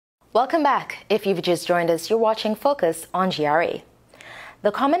Welcome back. If you've just joined us, you're watching Focus on GRA.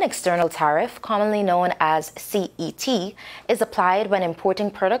 The Common External Tariff, commonly known as CET, is applied when importing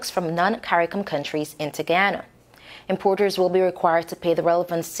products from non-CARICOM countries into Guyana. Importers will be required to pay the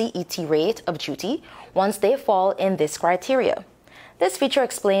relevant CET rate of duty once they fall in this criteria. This feature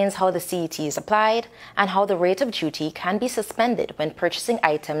explains how the CET is applied and how the rate of duty can be suspended when purchasing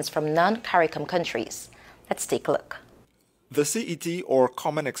items from non-CARICOM countries. Let's take a look. The CET, or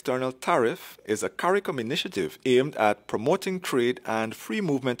Common External Tariff, is a CARICOM initiative aimed at promoting trade and free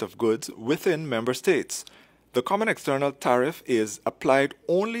movement of goods within member states. The Common External Tariff is applied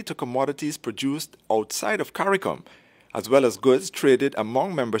only to commodities produced outside of CARICOM, as well as goods traded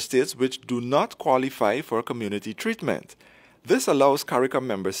among member states which do not qualify for community treatment. This allows CARICOM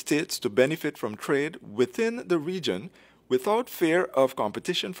member states to benefit from trade within the region without fear of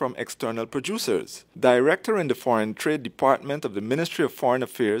competition from external producers. Director in the Foreign Trade Department of the Ministry of Foreign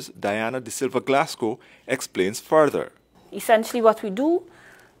Affairs, Diana De Silva Glasgow, explains further. Essentially what we do,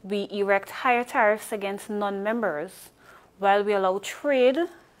 we erect higher tariffs against non-members while we allow trade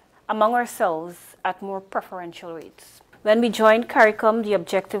among ourselves at more preferential rates. When we joined CARICOM, the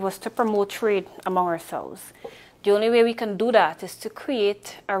objective was to promote trade among ourselves. The only way we can do that is to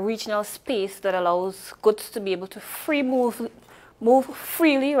create a regional space that allows goods to be able to move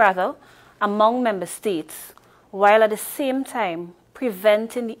freely among member states, while at the same time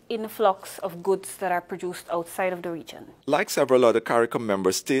preventing the influx of goods that are produced outside of the region. Like several other CARICOM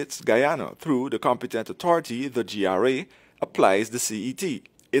member states, Guyana, through the competent authority, the GRA, applies the CET.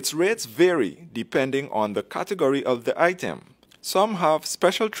 Its rates vary depending on the category of the item. Some have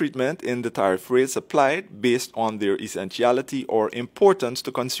special treatment in the tariff rates applied based on their essentiality or importance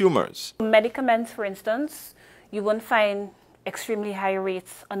to consumers. Medicaments, for instance, you won't find extremely high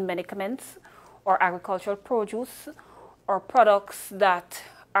rates on medicaments or agricultural produce or products that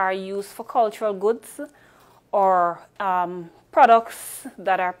are used for cultural goods or products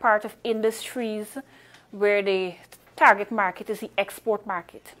that are part of industries where the target market is the export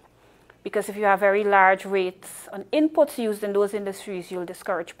market. Because if you have very large rates on inputs used in those industries, you'll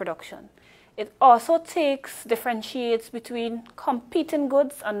discourage production. It also differentiates between competing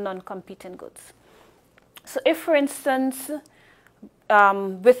goods and non-competing goods. So if, for instance,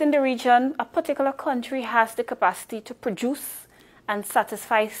 within the region, a particular country has the capacity to produce and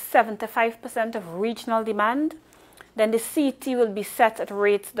satisfy 75% of regional demand, then the CET will be set at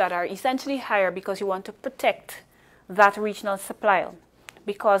rates that are essentially higher because you want to protect that regional supplier,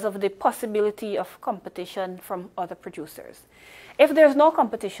 because of the possibility of competition from other producers. If there's no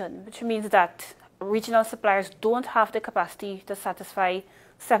competition, which means that regional suppliers don't have the capacity to satisfy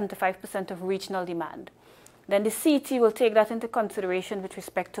 75% of regional demand, then the CET will take that into consideration with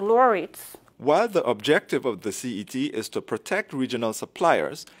respect to lower rates. While the objective of the CET is to protect regional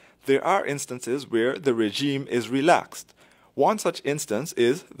suppliers, there are instances where the regime is relaxed. One such instance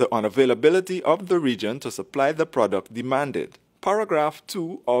is the unavailability of the region to supply the product demanded. Paragraph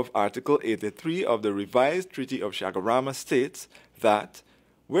 2 of Article 83 of the revised Treaty of Chagarama states that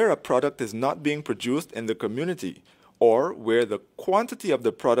where a product is not being produced in the community, or where the quantity of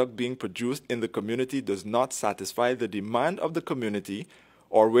the product being produced in the community does not satisfy the demand of the community,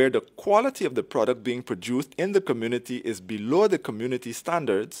 or where the quality of the product being produced in the community is below the community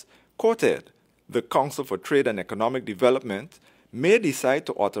standards quoted, the Council for Trade and Economic Development may decide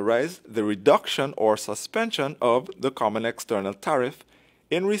to authorize the reduction or suspension of the Common External Tariff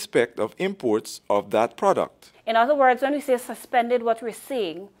in respect of imports of that product. In other words, when we say suspended, what we're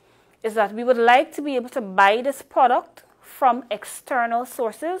saying is that we would like to be able to buy this product from external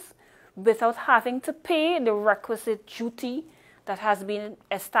sources without having to pay the requisite duty that has been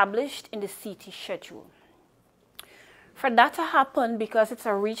established in the CET schedule. For that to happen, because it's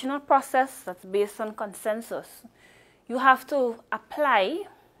a regional process that's based on consensus, you have to apply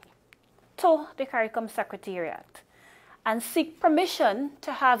to the CARICOM Secretariat and seek permission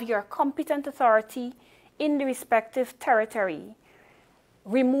to have your competent authority in the respective territory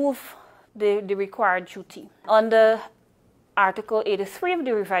remove the required duty. Under Article 83 of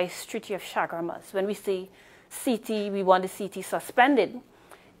the revised Treaty of Chagarama, when we say CET, we want the CET suspended,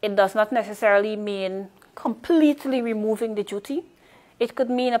 it does not necessarily mean completely removing the duty. It could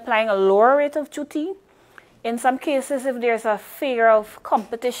mean applying a lower rate of duty. In some cases, if there's a fear of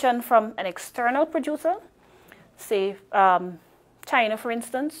competition from an external producer, say China, for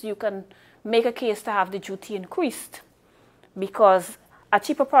instance, you can make a case to have the duty increased because a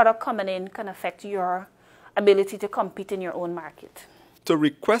cheaper product coming in can affect your ability to compete in your own market. To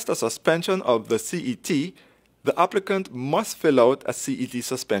request a suspension of the CET, the applicant must fill out a CET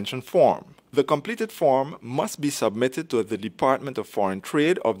suspension form. The completed form must be submitted to the Department of Foreign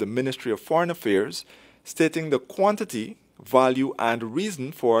Trade of the Ministry of Foreign Affairs, stating the quantity, value, and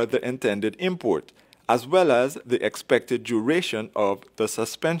reason for the intended import, as well as the expected duration of the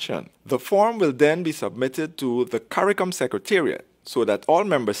suspension. The form will then be submitted to the CARICOM Secretariat so that all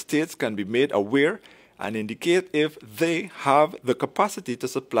member states can be made aware and indicate if they have the capacity to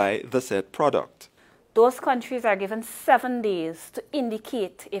supply the said product. Those countries are given 7 days to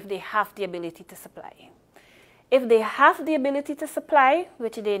indicate if they have the ability to supply. If they have the ability to supply,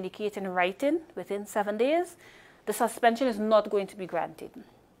 which they indicate in writing within 7 days, the suspension is not going to be granted,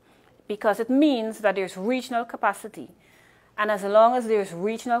 because it means that there's regional capacity. And as long as there's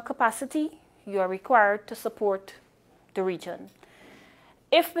regional capacity, you are required to support the region.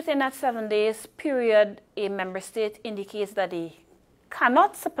 If within that 7 days period, a member state indicates that they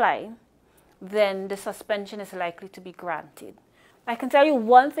cannot supply, then the suspension is likely to be granted. I can tell you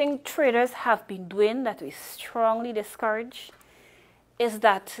one thing traders have been doing that we strongly discourage is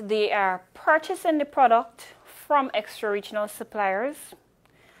that they are purchasing the product from extra-regional suppliers,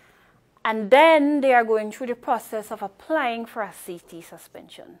 and then they are going through the process of applying for a CET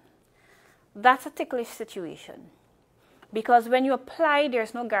suspension. That's a ticklish situation, because when you apply,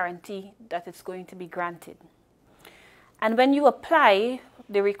 there's no guarantee that it's going to be granted. And when you apply,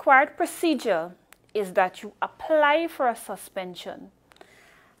 the required procedure is that you apply for a suspension,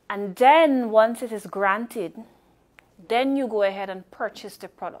 and then once it is granted, then you go ahead and purchase the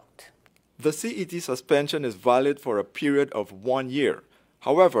product. The CET suspension is valid for a period of 1 year.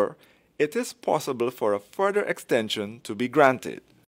 However, it is possible for a further extension to be granted.